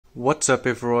What's up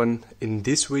everyone, in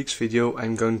this week's video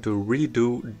I'm going to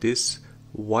redo this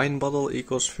wine bottle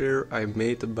ecosphere I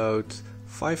made about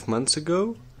 5 months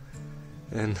ago,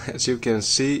 and as you can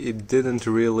see it didn't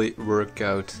really work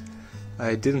out.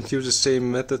 I didn't use the same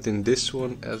method in this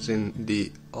one as in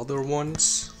the other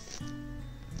ones,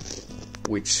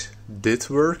 which did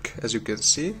work as you can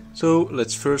see. So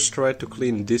let's first try to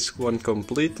clean this one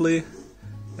completely,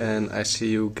 and I see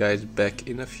you guys back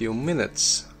in a few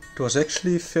minutes. It was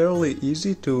actually fairly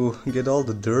easy to get all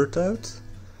the dirt out,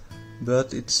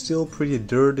 but it's still pretty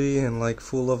dirty and like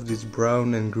full of this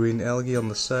brown and green algae on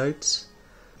the sides.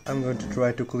 I'm going to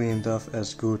try to clean it off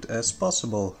as good as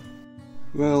possible.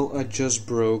 Well, I just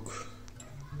broke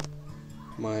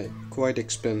my quite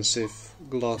expensive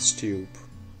glass tube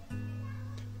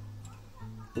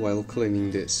while cleaning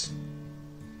this.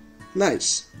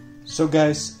 Nice! So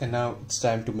guys, and now it's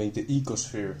time to make the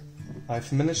ecosphere.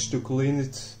 I've managed to clean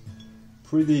it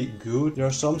pretty good. There are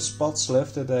some spots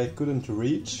left that I couldn't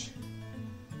reach,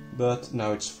 but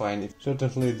now it's fine.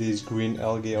 Certainly these green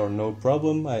algae are no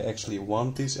problem. I actually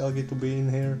want these algae to be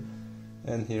in here.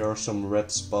 And here are some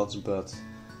red spots, but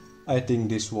I think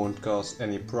this won't cause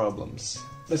any problems.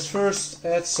 Let's first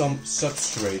add some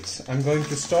substrate. I'm going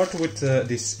to start with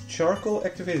this charcoal,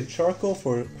 activated charcoal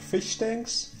for fish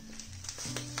tanks,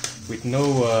 with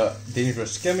no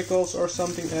dangerous chemicals or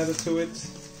something added to it.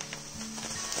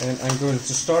 And I'm going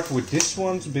to start with this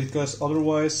one because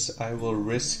otherwise I will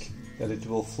risk that it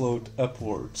will float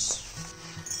upwards.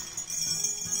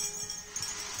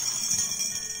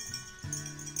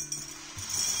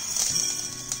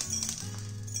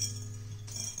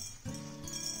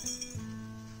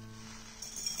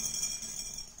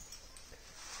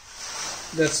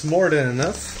 That's more than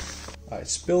enough. I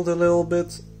spilled a little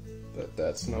bit, but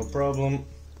that's no problem.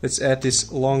 Let's add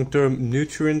this long-term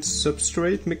nutrient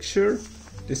substrate mixture.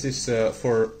 This is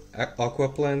for aqua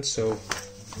plants, so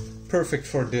perfect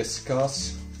for this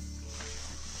cause.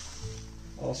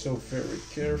 Also very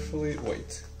carefully,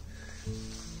 wait.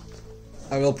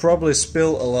 I will probably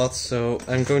spill a lot, so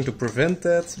I'm going to prevent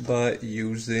that by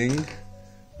using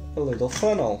a little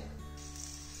funnel.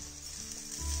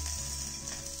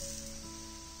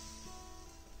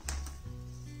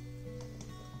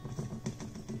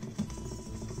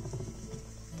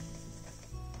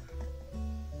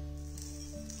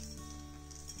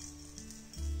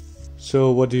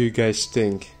 So what do you guys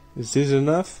think? Is this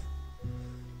enough?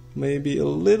 Maybe a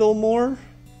little more?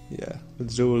 Yeah,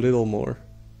 let's do a little more.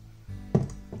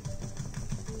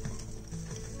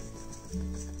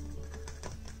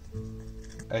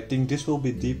 I think this will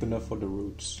be deep enough for the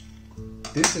roots.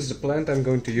 This is the plant I'm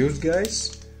going to use,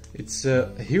 guys. It's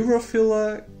a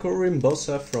Hierophila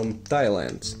corymbosa from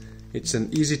Thailand. It's an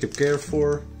easy to care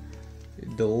for.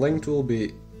 The length will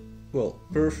be, well,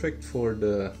 perfect for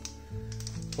the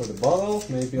bottle,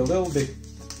 maybe a little bit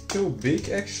too big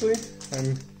actually.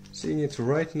 I'm seeing it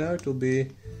right now, it will be,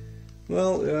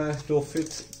 well, it will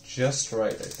fit just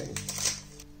right, I think.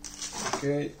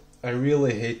 Okay, I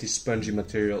really hate this spongy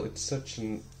material, it's such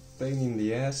a pain in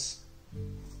the ass.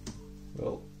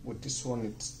 Well, with this one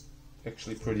it's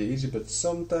actually pretty easy, but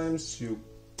sometimes you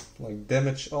like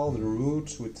damage all the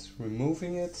roots with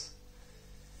removing it.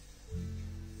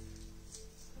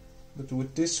 But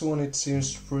with this one it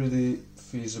seems pretty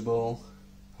feasible.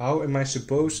 How am I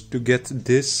supposed to get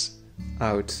this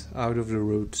out of the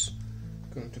roots? I'm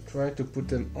going to try to put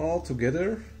them all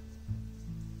together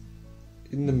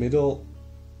in the middle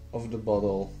of the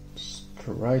bottle. Just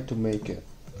try to make a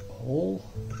hole.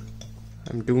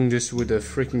 I'm doing this with a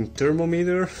freaking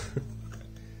thermometer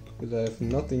but I have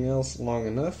nothing else long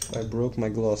enough. I broke my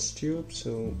glass tube,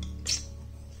 so,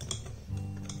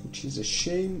 which is a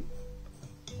shame.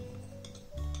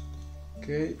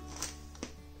 Okay,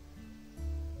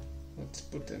 let's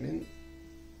put them in.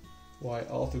 Why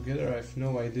all together, I have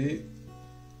no idea.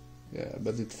 Yeah,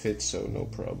 but it fits, so no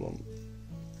problem.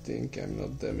 I think I'm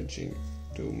not damaging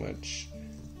too much.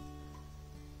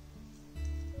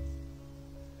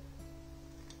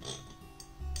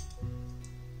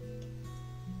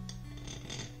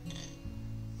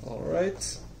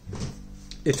 Alright,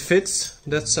 it fits,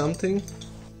 that's something.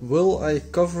 Will I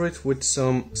cover it with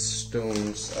some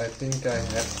stones? I think I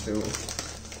have to.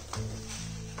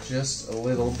 Just a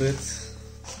little bit.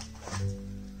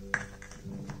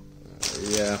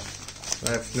 Yeah,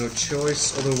 I have no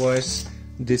choice, otherwise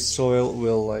this soil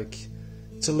will like...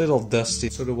 It's a little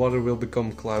dusty, so the water will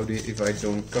become cloudy if I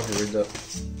don't cover it up.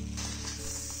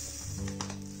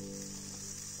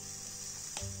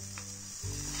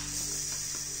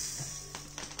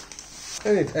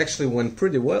 And it actually went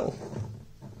pretty well.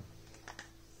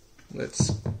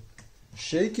 Let's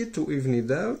shake it to even it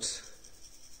out.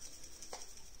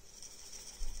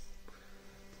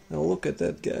 Now look at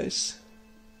that, guys.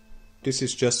 This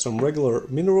is just some regular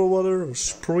mineral water or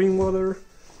spring water,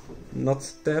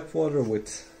 not tap water with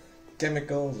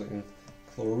chemicals and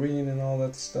chlorine and all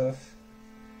that stuff.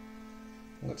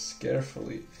 Let's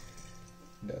carefully,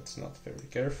 that's not very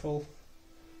careful.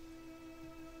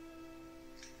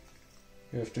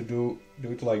 You have to do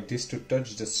it like this to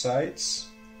touch the sides,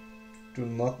 to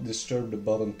not disturb the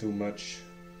bottom too much.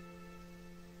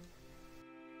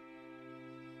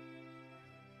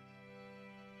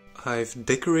 I've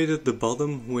decorated the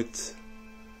bottom with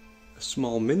a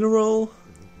small mineral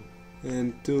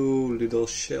and 2 little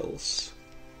shells,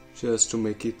 just to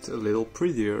make it a little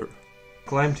prettier.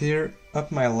 Climbed here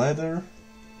up my ladder,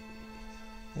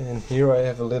 and here I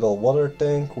have a little water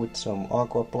tank with some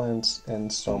aqua plants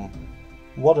and some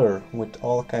water with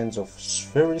all kinds of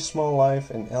very small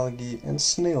life and algae and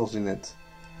snails in it.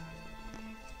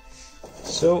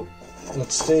 So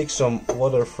let's take some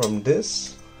water from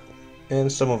this and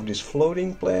some of these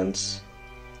floating plants,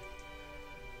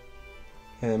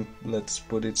 and let's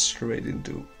put it straight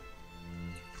into.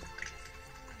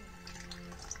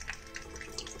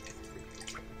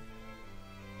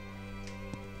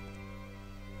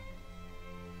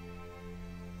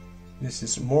 This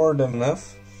is more than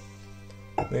enough,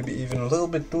 maybe even a little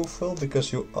bit too full,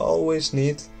 because you always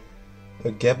need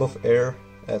a gap of air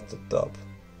at the top.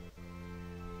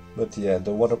 But yeah,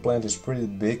 the water plant is pretty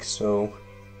big, so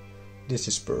this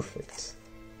is perfect.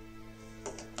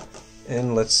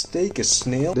 And let's take a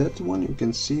snail. That one, you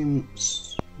can see him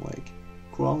like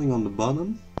crawling on the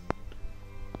bottom.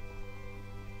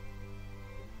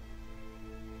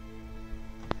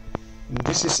 And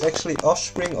this is actually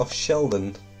offspring of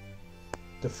Sheldon.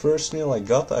 The first snail I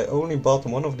got, I only bought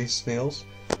one of these snails,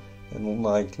 and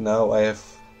like now I have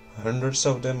hundreds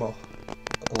of them. A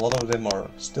lot of them are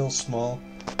still small,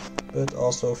 but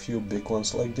also a few big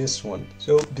ones like this one.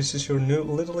 So this is your new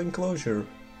little enclosure.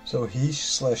 So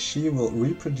he/she will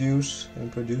reproduce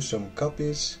and produce some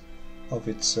copies of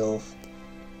itself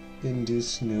in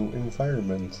this new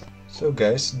environment. So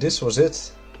guys, this was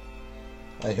it.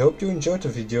 I hope you enjoyed the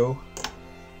video.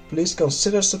 Please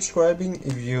consider subscribing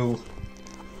if you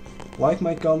like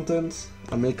my content.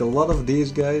 I make a lot of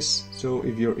these, guys, so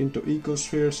if you're into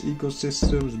ecospheres,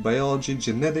 ecosystems, biology,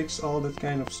 genetics, all that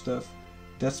kind of stuff,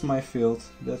 that's my field.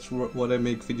 That's what I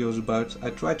make videos about. I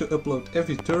try to upload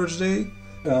every Thursday.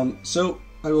 So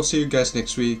I will see you guys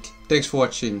next week. Thanks for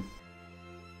watching.